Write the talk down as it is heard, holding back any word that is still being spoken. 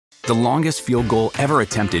The longest field goal ever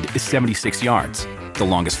attempted is 76 yards. The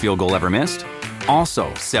longest field goal ever missed?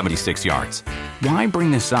 Also 76 yards. Why bring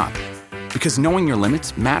this up? Because knowing your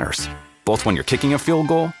limits matters, both when you're kicking a field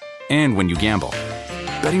goal and when you gamble.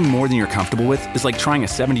 Betting more than you're comfortable with is like trying a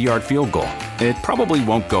 70-yard field goal. It probably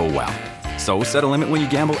won't go well. So set a limit when you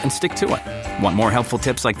gamble and stick to it. Want more helpful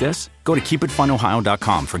tips like this? Go to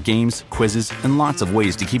keepitfunohio.com for games, quizzes, and lots of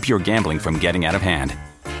ways to keep your gambling from getting out of hand.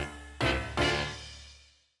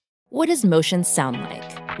 What does motion sound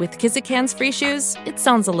like? With Kizikans free shoes, it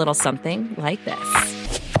sounds a little something like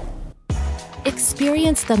this.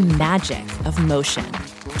 Experience the magic of motion.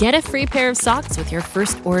 Get a free pair of socks with your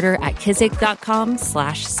first order at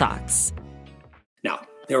kizik.com/socks. Now,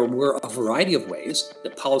 there were a variety of ways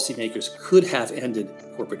that policymakers could have ended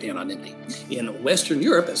corporate anonymity. In Western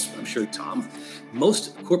Europe, as I'm sure, Tom,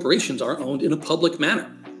 most corporations are owned in a public manner.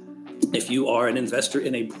 If you are an investor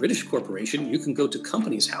in a British corporation, you can go to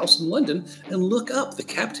Companies House in London and look up the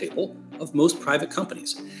cap table of most private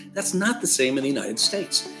companies. That's not the same in the United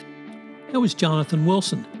States. That was Jonathan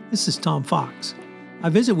Wilson. This is Tom Fox. I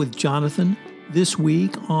visit with Jonathan this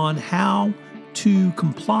week on how to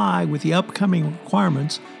comply with the upcoming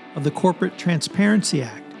requirements of the Corporate Transparency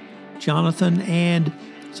Act. Jonathan and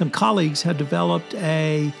some colleagues have developed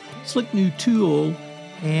a slick new tool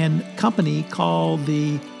and company called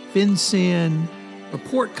the FinCEN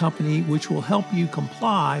Report Company, which will help you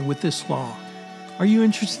comply with this law. Are you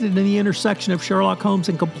interested in the intersection of Sherlock Holmes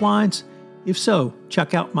and compliance? If so,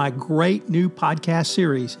 check out my great new podcast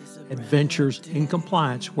series, Adventures in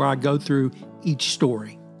Compliance, where I go through each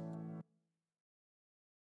story.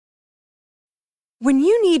 When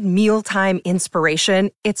you need mealtime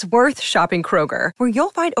inspiration, it's worth shopping Kroger, where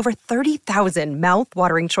you'll find over 30,000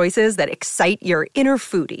 mouth-watering choices that excite your inner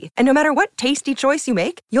foodie. And no matter what tasty choice you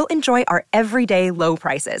make, you'll enjoy our everyday low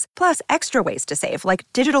prices, plus extra ways to save, like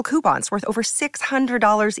digital coupons worth over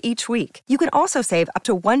 $600 each week. You can also save up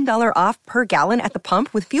to $1 off per gallon at the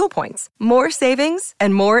pump with fuel points. More savings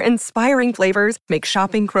and more inspiring flavors make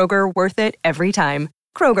shopping Kroger worth it every time.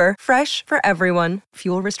 Kroger, fresh for everyone.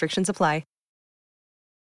 Fuel restrictions apply.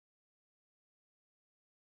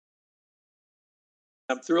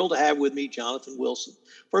 I'm thrilled to have with me Jonathan Wilson.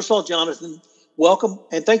 First of all, Jonathan, welcome,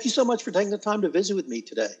 and thank you so much for taking the time to visit with me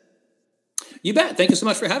today. You bet. Thank you so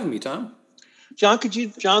much for having me, Tom.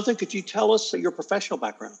 Jonathan, could you tell us your professional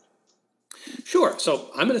background? Sure.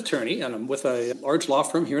 So I'm an attorney, and I'm with a large law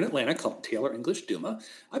firm here in Atlanta called Taylor English Duma.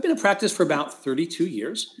 I've been in practice for about 32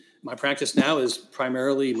 years. My practice now is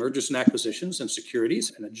primarily mergers and acquisitions and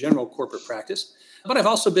securities and a general corporate practice. But I've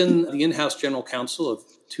also been the in-house general counsel of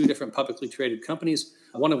two different publicly traded companies,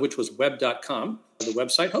 one of which was Web.com, the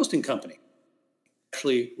website hosting company.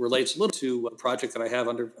 Actually relates a little to a project that I have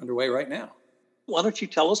underway right now. Why don't you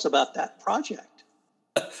tell us about that project?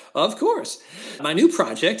 Of course. My new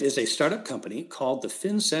project is a startup company called the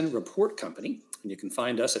FinCEN Report Company, and you can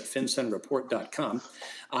find us at fincenreport.com.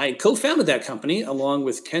 I co-founded that company along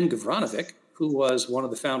with Ken Gavranovic, who was one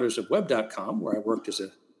of the founders of Web.com, where I worked as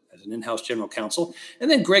an in-house general counsel,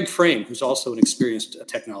 and then Greg Frame, who's also an experienced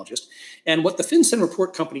technologist. And what the FinCEN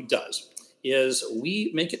Report Company does is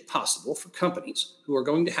we make it possible for companies who are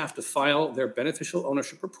going to have to file their beneficial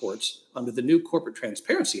ownership reports under the new Corporate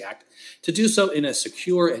Transparency Act to do so in a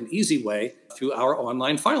secure and easy way through our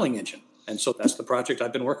online filing engine. And so that's the project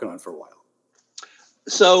I've been working on for a while.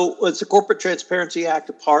 So is the Corporate Transparency Act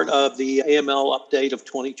a part of the AML update of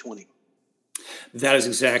 2020? That is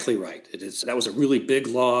exactly right. That was a really big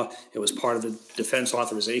law. It was part of the Defense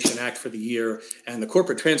Authorization Act for the year. And the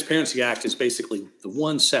Corporate Transparency Act is basically the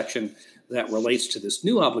one section that relates to this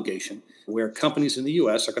new obligation where companies in the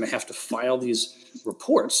U.S. are going to have to file these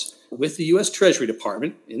reports with the U.S. Treasury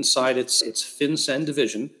Department inside its FinCEN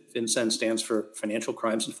division. FinCEN stands for Financial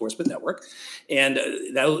Crimes Enforcement Network. And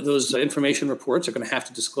those information reports are going to have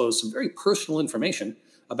to disclose some very personal information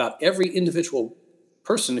about every individual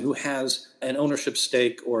person who has an ownership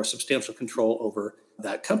stake or substantial control over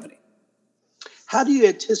that company. How do you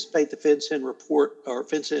anticipate the FinCEN report or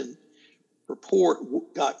FinCEN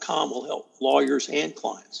report.com will help lawyers and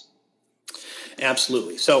clients?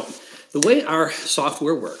 Absolutely. So the way our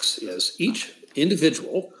software works is each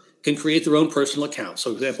individual can create their own personal account. So,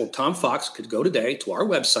 for example, Tom Fox could go today to our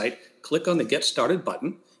website, click on the Get Started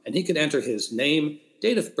button, and he could enter his name,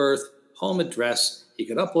 date of birth, home address. He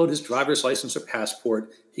could upload his driver's license or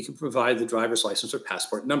passport. He can provide the driver's license or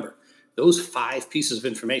passport number. Those 5 pieces of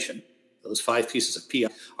information, those 5 pieces of PI,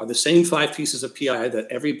 are the same 5 pieces of PI that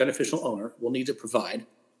every beneficial owner will need to provide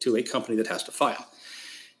to a company that has to file.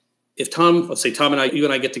 If let's say Tom and you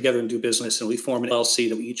and I get together and do business and we form an LLC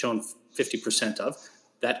that we each own 50% of,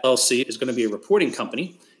 that LLC is going to be a reporting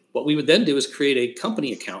company. What we would then do is create a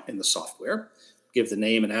company account in the software, give the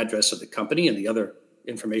name and address of the company and the other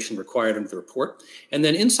information required under the report. And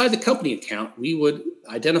then inside the company account, we would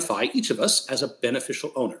identify each of us as a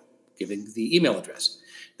beneficial owner, giving the email address.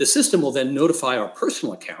 The system will then notify our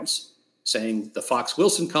personal accounts saying the Fox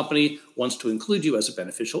Wilson Company wants to include you as a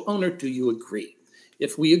beneficial owner. Do you agree?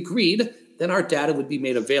 If we agreed, then our data would be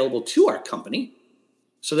made available to our company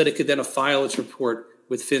so that it could then file its report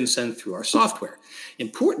with FinCEN through our software.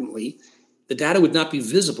 Importantly, the data would not be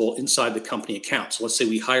visible inside the company account. So let's say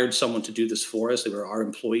we hired someone to do this for us. They were our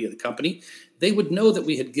employee of the company. They would know that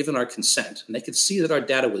we had given our consent, and they could see that our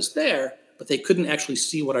data was there, but they couldn't actually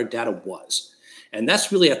see what our data was. And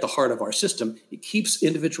that's really at the heart of our system. It keeps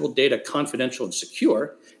individual data confidential and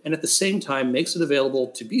secure, and at the same time makes it available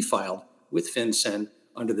to be filed with FinCEN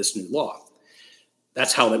under this new law.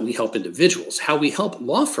 That's how that we help individuals. How we help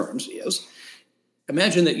law firms is,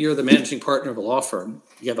 imagine that you're the managing partner of a law firm.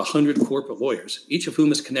 You have 100 corporate lawyers, each of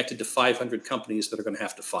whom is connected to 500 companies that are going to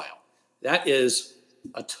have to file. That is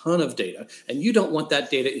a ton of data, and you don't want that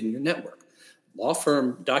data in your network. Law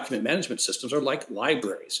firm document management systems are like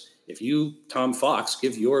libraries. If you, Tom Fox,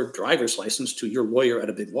 give your driver's license to your lawyer at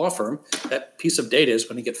a big law firm, that piece of data is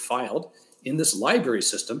going to get filed in this library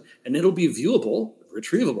system, and it'll be viewable,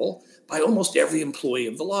 retrievable by almost every employee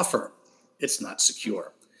of the law firm. It's not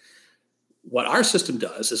secure. What our system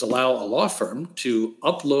does is allow a law firm to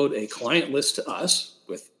upload a client list to us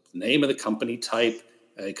with the name of the company type,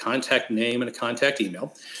 a contact name, and a contact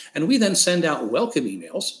email. And we then send out welcome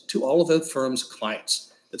emails to all of the firm's clients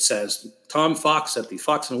that says, Tom Fox at the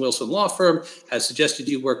Fox & Wilson Law Firm has suggested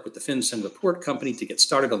you work with the FinCEN Report Company to get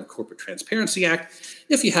started on the Corporate Transparency Act.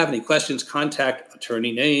 If you have any questions, contact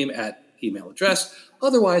attorney name at email address.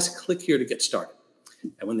 Otherwise, click here to get started.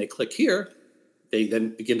 And when they click here, they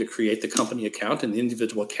then begin to create the company account and the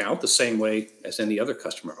individual account the same way as any other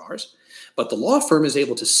customer of ours. But the law firm is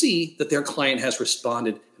able to see that their client has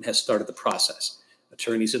responded and has started the process.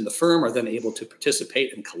 Attorneys in the firm are then able to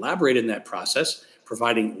participate and collaborate in that process,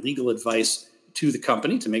 providing legal advice to the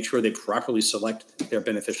company to make sure they properly select their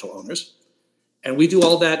beneficial owners. And we do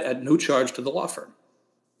all that at no charge to the law firm.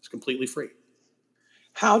 It's completely free.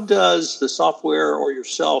 How does the software or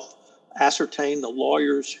yourself ascertain the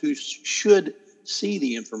lawyers who should see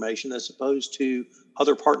the information as opposed to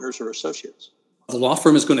other partners or associates? The law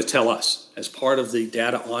firm is going to tell us. As part of the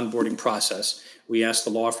data onboarding process, we ask the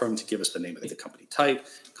law firm to give us the name of the company type,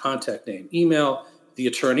 contact name, email, the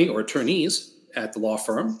attorney or attorneys at the law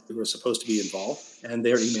firm who are supposed to be involved, and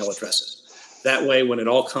their email addresses. That way, when it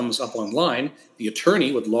all comes up online, the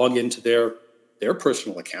attorney would log into their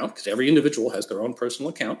personal account, because every individual has their own personal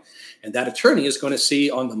account, and that attorney is going to see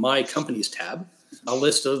on the My Companies tab a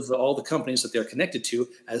list of all the companies that they're connected to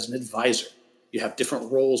as an advisor. You have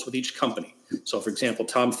different roles with each company. So, for example,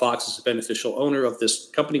 Tom Fox is a beneficial owner of this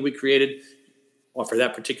company we created. Or for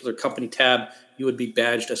that particular company tab, you would be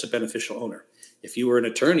badged as a beneficial owner. If you were an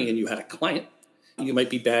attorney and you had a client, you might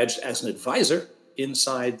be badged as an advisor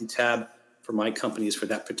inside the tab for My Companies for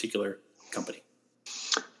that particular company.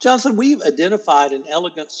 Jonathan, we've identified an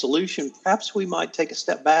elegant solution. Perhaps we might take a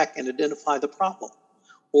step back and identify the problem,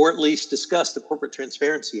 or at least discuss the Corporate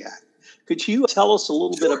Transparency Act. Could you tell us a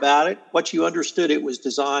little bit about it, what you understood it was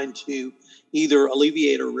designed to either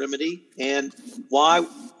alleviate or remedy, and why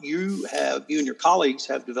you and your colleagues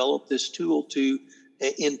have developed this tool to,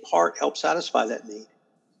 in part, help satisfy that need?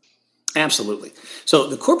 Absolutely. So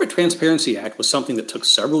the Corporate Transparency Act was something that took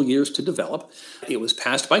several years to develop. It was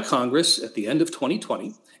passed by Congress at the end of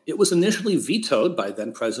 2020. It was initially vetoed by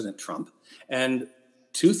then President Trump, and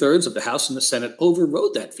 2/3 of the House and the Senate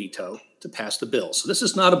overrode that veto to pass the bill. So this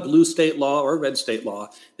is not a blue state law or a red state law.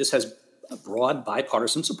 This has a broad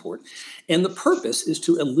bipartisan support. And the purpose is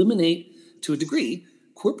to eliminate, to a degree,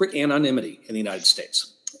 corporate anonymity in the United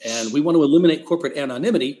States. And we want to eliminate corporate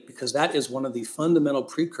anonymity because that is one of the fundamental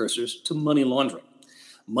precursors to money laundering.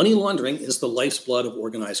 Money laundering is the lifeblood of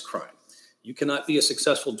organized crime. You cannot be a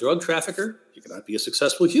successful drug trafficker, you cannot be a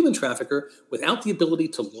successful human trafficker without the ability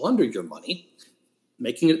to launder your money,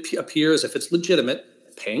 making it appear as if it's legitimate,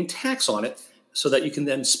 paying tax on it so that you can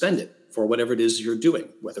then spend it for whatever it is you're doing,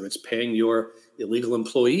 whether it's paying your illegal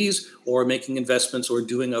employees or making investments or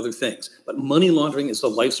doing other things. But money laundering is the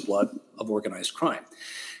lifeblood of organized crime.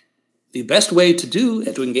 The best way to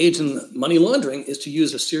engage in money laundering is to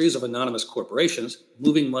use a series of anonymous corporations,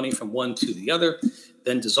 moving money from one to the other,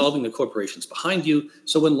 then dissolving the corporations behind you.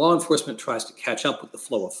 So when law enforcement tries to catch up with the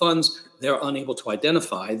flow of funds, they're unable to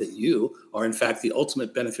identify that you are in fact the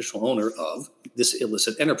ultimate beneficial owner of this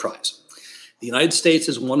illicit enterprise. The United States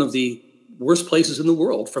is one of the worst places in the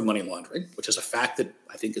world for money laundering, which is a fact that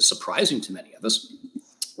I think is surprising to many of us.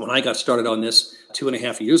 When I got started on this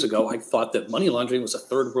 2.5 years ago, I thought that money laundering was a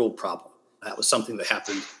third world problem. That was something that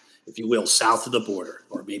happened, if you will, south of the border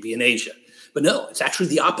or maybe in Asia. But no, it's actually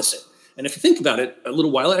the opposite. And if you think about it a little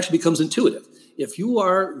while, it actually becomes intuitive. If you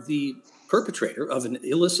are the perpetrator of an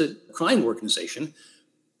illicit crime organization,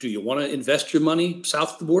 do you want to invest your money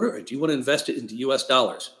south of the border, or do you want to invest it into U.S.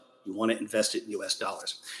 dollars? You want to invest it in U.S.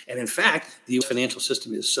 dollars. And in fact, the U.S. financial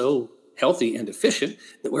system is so healthy and efficient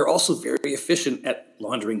that we're also very efficient at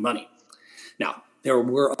laundering money. Now, there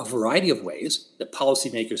were a variety of ways that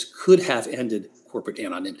policymakers could have ended corporate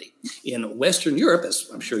anonymity. In Western Europe, as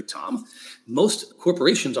I'm sure, Tom, most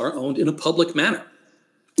corporations are owned in a public manner.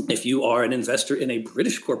 If you are an investor in a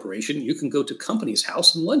British corporation, you can go to Companies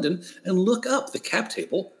House in London and look up the cap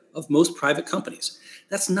table of most private companies.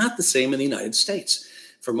 That's not the same in the United States.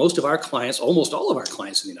 For most of our clients, almost all of our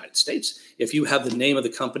clients in the United States, if you have the name of the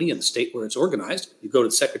company and the state where it's organized, you go to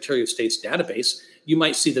the Secretary of State's database, you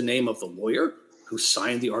might see the name of the lawyer who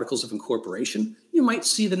signed the Articles of Incorporation. You might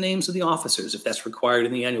see the names of the officers if that's required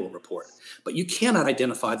in the annual report. But you cannot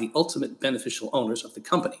identify the ultimate beneficial owners of the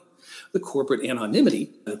company. The Corporate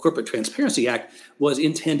Anonymity, the Corporate Transparency Act, was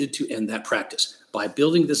intended to end that practice by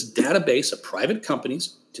building this database of private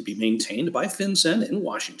companies to be maintained by FinCEN in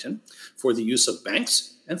Washington for the use of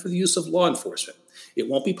banks and for the use of law enforcement. It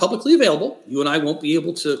won't be publicly available. You and I won't be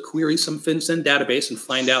able to query some FinCEN database and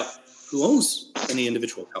find out who owns any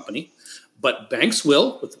individual company, but banks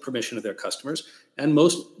will, with the permission of their customers, and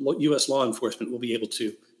most U.S. law enforcement will be able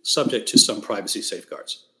to, subject to some privacy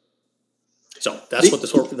safeguards. So that's what the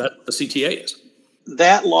CTA is.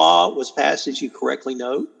 That law was passed, as you correctly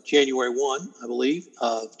note, January 1, I believe,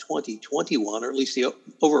 of 2021, or at least the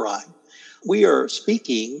override. We are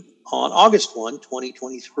speaking on August 1,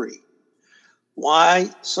 2023. Why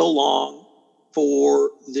so long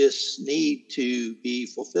for this need to be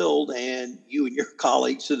fulfilled and you and your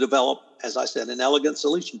colleagues to develop, as I said, an elegant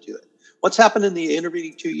solution to it? What's happened in the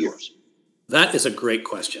intervening 2 years? That is a great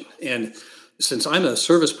question. And since I'm a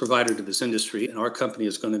service provider to this industry and our company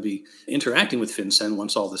is going to be interacting with FinCEN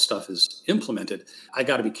once all this stuff is implemented, I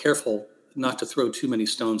got to be careful not to throw too many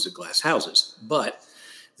stones at glass houses. But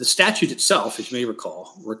the statute itself, as you may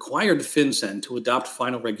recall, required FinCEN to adopt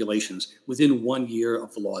final regulations within 1 year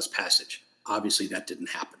of the law's passage. Obviously, that didn't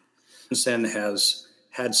happen. FinCEN has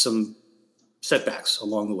had some setbacks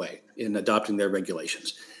along the way in adopting their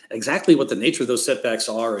regulations. Exactly what the nature of those setbacks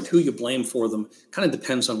are and who you blame for them kind of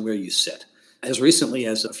depends on where you sit. As recently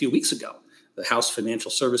as a few weeks ago, the House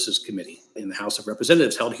Financial Services Committee in the House of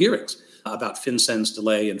Representatives held hearings about FinCEN's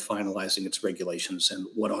delay in finalizing its regulations and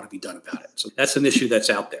what ought to be done about it. So that's an issue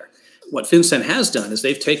that's out there. What FinCEN has done is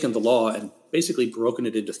they've taken the law and basically broken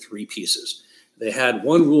it into three pieces. They had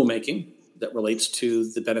one rulemaking that relates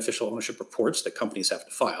to the beneficial ownership reports that companies have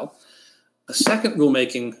to file, a second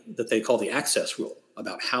rulemaking that they call the access rule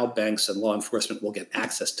about how banks and law enforcement will get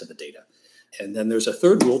access to the data. And then there's a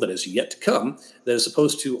third rule that is yet to come that is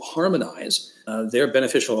supposed to harmonize their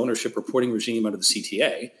beneficial ownership reporting regime under the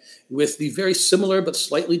CTA with the very similar but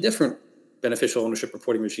slightly different beneficial ownership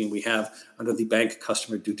reporting regime we have under the bank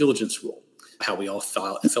customer due diligence rule, how we all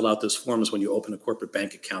fill out those forms when you open a corporate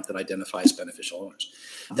bank account that identifies beneficial owners.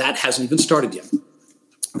 That hasn't even started yet.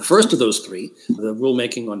 The first of those three, the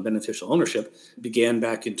rulemaking on beneficial ownership, began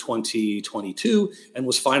back in 2022 and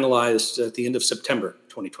was finalized at the end of September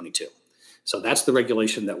 2022. So that's the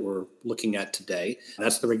regulation that we're looking at today.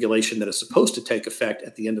 That's the regulation that is supposed to take effect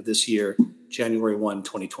at the end of this year, January 1,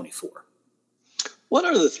 2024. What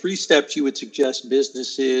are the three steps you would suggest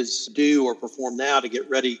businesses do or perform now to get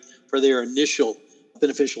ready for their initial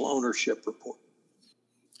beneficial ownership report?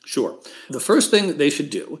 Sure. The first thing that they should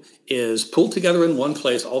do is pull together in one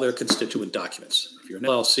place all their constituent documents. If you're an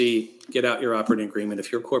LLC, get out your operating agreement.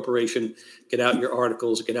 If you're a corporation, get out your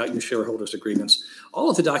articles, get out your shareholders agreements, all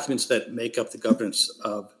of the documents that make up the governance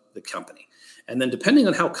of the company. And then depending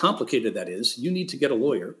on how complicated that is, you need to get a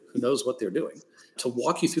lawyer who knows what they're doing to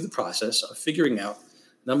walk you through the process of figuring out,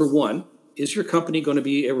 number one, is your company going to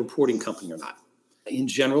be a reporting company or not? In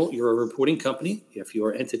general, you're a reporting company if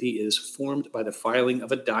your entity is formed by the filing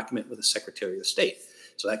of a document with the Secretary of State.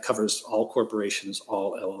 So that covers all corporations,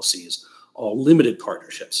 all LLCs, all limited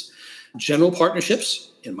partnerships. General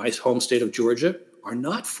partnerships, in my home state of Georgia, are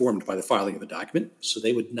not formed by the filing of a document, so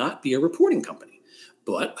they would not be a reporting company.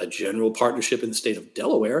 But a general partnership in the state of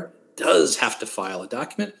Delaware does have to file a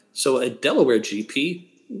document, so a Delaware GP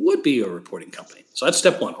would be a reporting company. So that's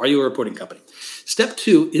step one. Are you a reporting company? Step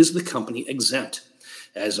two, is the company exempt?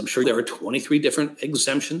 As I'm sure there are 23 different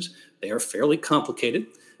exemptions. They are fairly complicated,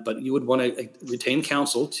 but you would want to retain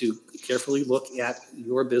counsel to carefully look at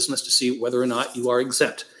your business to see whether or not you are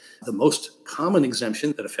exempt. The most common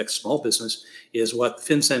exemption that affects small business is what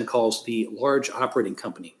FinCEN calls the large operating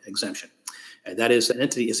company exemption. And that is, an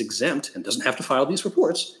entity is exempt and doesn't have to file these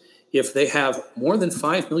reports if they have more than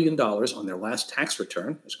 $5 million on their last tax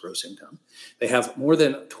return as gross income. They have more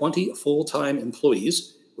than 20 full-time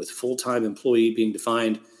employees, with full-time employee being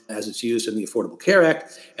defined as it's used in the Affordable Care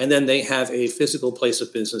Act, and then they have a physical place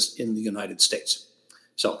of business in the United States.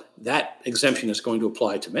 So that exemption is going to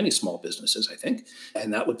apply to many small businesses, I think,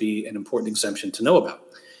 and that would be an important exemption to know about.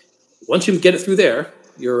 Once you get it through there,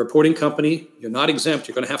 you're a reporting company, you're not exempt,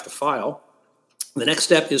 you're going to have to file. The next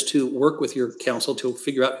step is to work with your counsel to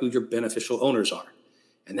figure out who your beneficial owners are.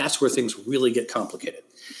 And that's where things really get complicated.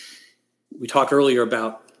 We talked earlier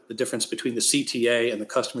about the difference between the CTA and the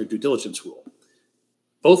customer due diligence rule.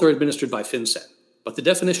 Both are administered by FinCEN, but the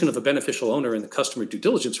definition of a beneficial owner in the customer due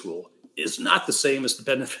diligence rule is not the same as the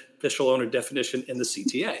beneficial owner definition in the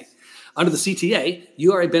CTA. Under the CTA,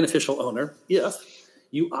 you are a beneficial owner if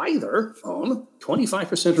you either own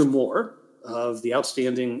 25% or more of the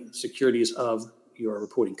outstanding securities of your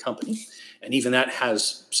reporting company, and even that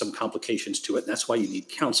has some complications to it, and that's why you need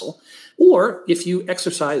counsel, or if you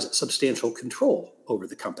exercise substantial control over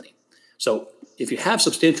the company. So if you have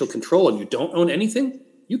substantial control and you don't own anything,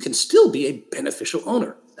 you can still be a beneficial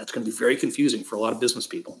owner. That's going to be very confusing for a lot of business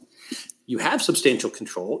people. You have substantial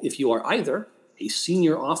control if you are either a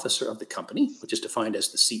senior officer of the company, which is defined as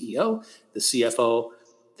the CEO, the CFO,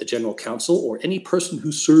 the general counsel, or any person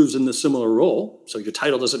who serves in a similar role. So your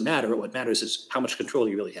title doesn't matter. What matters is how much control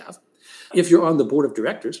you really have. If you're on the board of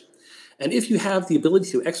directors, and if you have the ability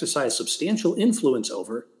to exercise substantial influence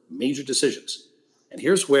over major decisions. And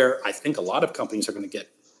here's where I think a lot of companies are going to get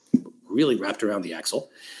really wrapped around the axle.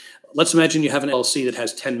 Let's imagine you have an LLC that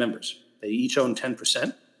has 10 members. They each own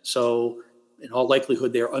 10%. So in all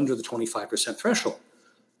likelihood, they're under the 25% threshold.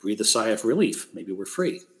 Breathe a sigh of relief. Maybe we're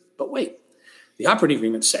free. But wait, the operating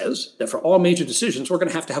agreement says that for all major decisions, we're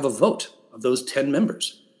going to have a vote of those 10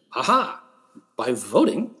 members. Aha! By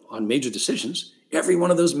voting on major decisions, every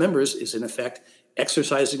one of those members is in effect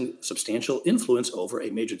exercising substantial influence over a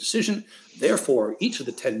major decision. Therefore, each of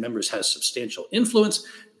the 10 members has substantial influence.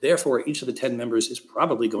 Therefore, each of the 10 members is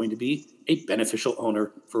probably going to be a beneficial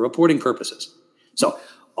owner for reporting purposes. So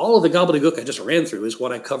all of the gobbledygook I just ran through is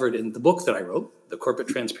what I covered in the book that I wrote, the Corporate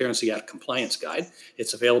Transparency Act Compliance Guide.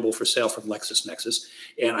 It's available for sale from LexisNexis.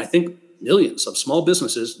 And I think millions of small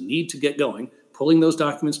businesses need to get going, pulling those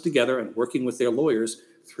documents together and working with their lawyers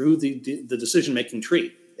through the decision-making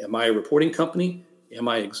tree. Am I a reporting company? Am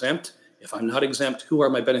I exempt? If I'm not exempt, who are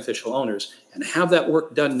my beneficial owners? And have that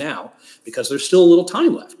work done now, because there's still a little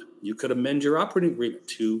time left. You could amend your operating agreement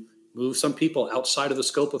to move some people outside of the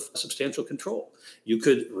scope of substantial control. You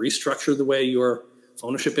could restructure the way your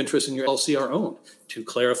ownership interests in your LLC are owned to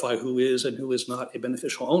clarify who is and who is not a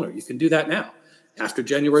beneficial owner. You can do that now. After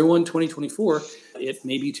January 1, 2024, it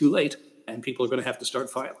may be too late, and people are going to have to start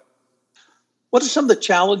filing. What are some of the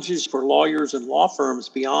challenges for lawyers and law firms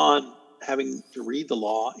beyond having to read the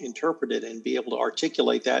law, interpret it, and be able to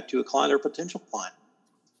articulate that to a client or potential client?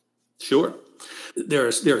 Sure. There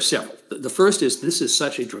are several. The first is this is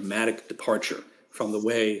such a dramatic departure from the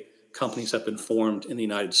way companies have been formed in the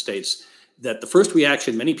United States that the first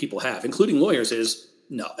reaction many people have, including lawyers, is,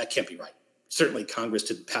 no, that can't be right. Certainly Congress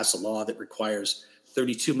didn't pass a law that requires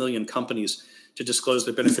 32 million companies to disclose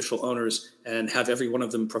their beneficial owners and have every one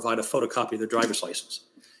of them provide a photocopy of their driver's license.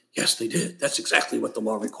 Yes, they did. That's exactly what the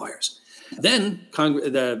law requires. Then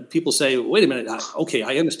the people say, wait a minute, okay,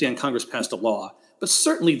 I understand Congress passed a law, but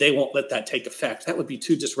certainly they won't let that take effect. That would be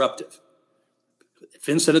too disruptive.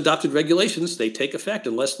 FinCEN adopted regulations. They take effect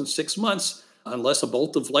in less than 6 months, unless a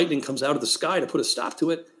bolt of lightning comes out of the sky to put a stop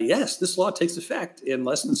to it. Yes, this law takes effect in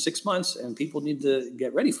less than 6 months, and people need to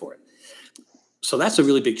get ready for it. So that's a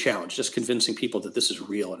really big challenge, just convincing people that this is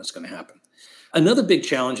real and it's going to happen. Another big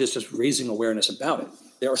challenge is just raising awareness about it.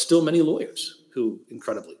 There are still many lawyers who,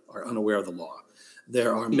 incredibly, are unaware of the law.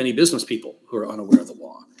 There are many business people who are unaware of the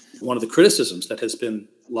law. One of the criticisms that has been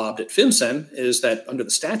lobbed at FinCEN is that under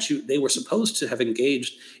the statute, they were supposed to have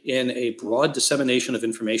engaged in a broad dissemination of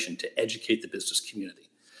information to educate the business community.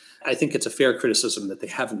 I think it's a fair criticism that they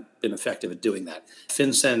haven't been effective at doing that.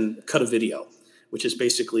 FinCEN cut a video, which is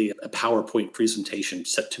basically a PowerPoint presentation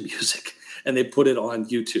set to music, and they put it on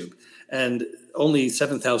YouTube. And only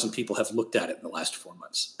 7,000 people have looked at it in the last 4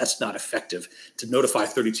 months. That's not effective to notify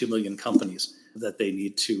 32 million companies that they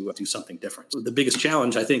need to do something different. So the biggest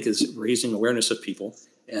challenge, I think, is raising awareness of people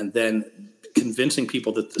and then convincing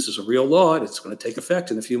people that this is a real law and it's going to take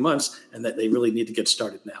effect in a few months and that they really need to get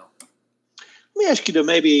started now. Let me ask you to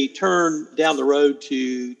maybe turn down the road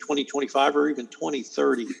to 2025 or even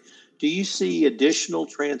 2030. Do you see additional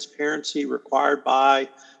transparency required by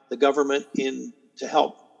the government to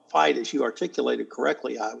help fight, as you articulated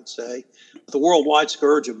correctly, I would say, the worldwide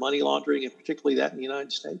scourge of money laundering, and particularly that in the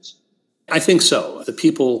United States? I think so. The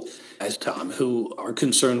people, as Tom, who are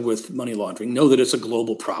concerned with money laundering know that it's a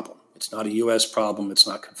global problem. It's not a U.S. problem. It's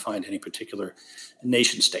not confined to any particular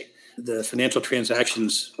nation state. The Financial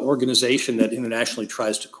Transactions Organization that internationally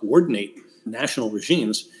tries to coordinate national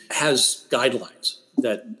regimes has guidelines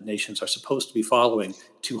that nations are supposed to be following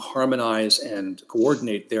to harmonize and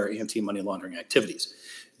coordinate their anti-money laundering activities.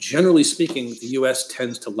 Generally speaking, the U.S.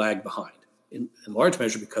 tends to lag behind, in large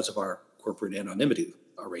measure because of our corporate anonymity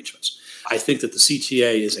arrangements. I think that the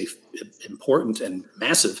CTA is an important and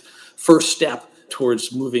massive first step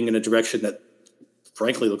towards moving in a direction that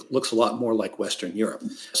frankly looks a lot more like Western Europe.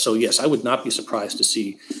 So yes, I would not be surprised to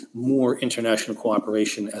see more international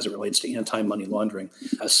cooperation as it relates to anti-money laundering,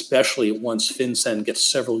 especially once FinCEN gets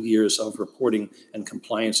several years of reporting and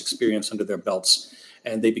compliance experience under their belts,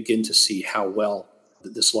 and they begin to see how well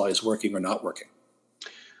this law is working or not working.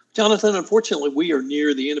 Jonathan, unfortunately, we are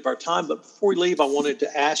near the end of our time, but before we leave, I wanted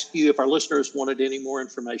to ask you if our listeners wanted any more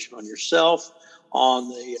information on yourself, on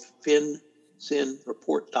the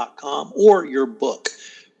FinCENReport.com, or your book.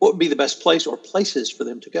 What would be the best place or places for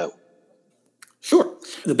them to go? Sure.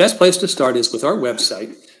 The best place to start is with our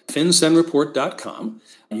website, FinCENReport.com.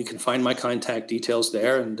 You can find my contact details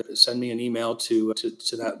there and send me an email to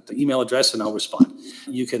that email address, and I'll respond.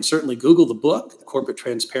 You can certainly Google the book, Corporate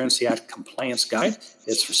Transparency Act Compliance Guide.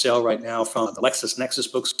 It's for sale right now from the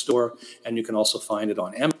LexisNexis bookstore, and you can also find it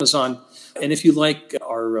on Amazon. And if you like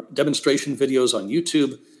our demonstration videos on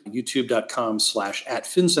YouTube,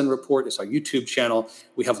 youtube.com/@FinCENReport is our YouTube channel.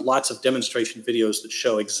 We have lots of demonstration videos that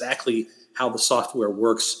show exactly how the software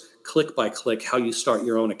works, click by click, how you start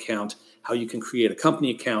your own account, how you can create a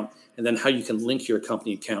company account, and then how you can link your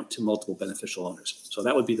company account to multiple beneficial owners. So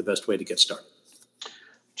that would be the best way to get started.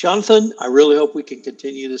 Jonathan, I really hope we can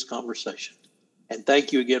continue this conversation. And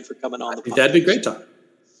thank you again for coming on the podcast. That'd be great, Tom.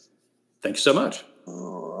 Thank you so much.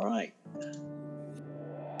 All right.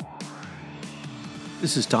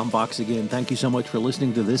 This is Tom Fox again. Thank you so much for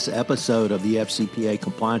listening to this episode of the FCPA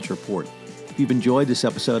Compliance Report. If you've enjoyed this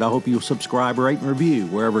episode, I hope you'll subscribe, rate, and review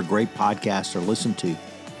wherever great podcasts are listened to.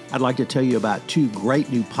 I'd like to tell you about two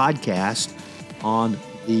great new podcasts on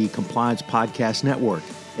the Compliance Podcast Network.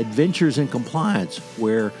 Adventures in Compliance,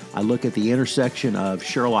 where I look at the intersection of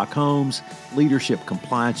Sherlock Holmes, leadership,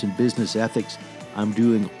 compliance, and business ethics. I'm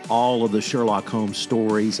doing all of the Sherlock Holmes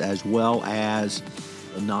stories as well as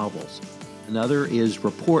the novels. Another is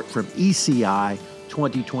Report from ECI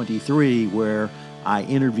 2023, where I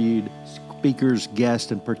interviewed speakers,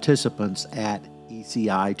 guests, and participants at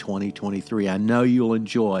ECI 2023. I know you'll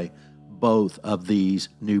enjoy both of these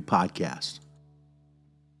new podcasts.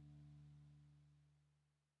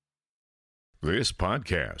 This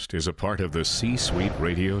podcast is a part of the C-Suite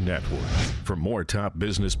Radio Network. For more top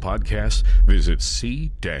business podcasts, visit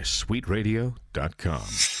c-suiteradio.com.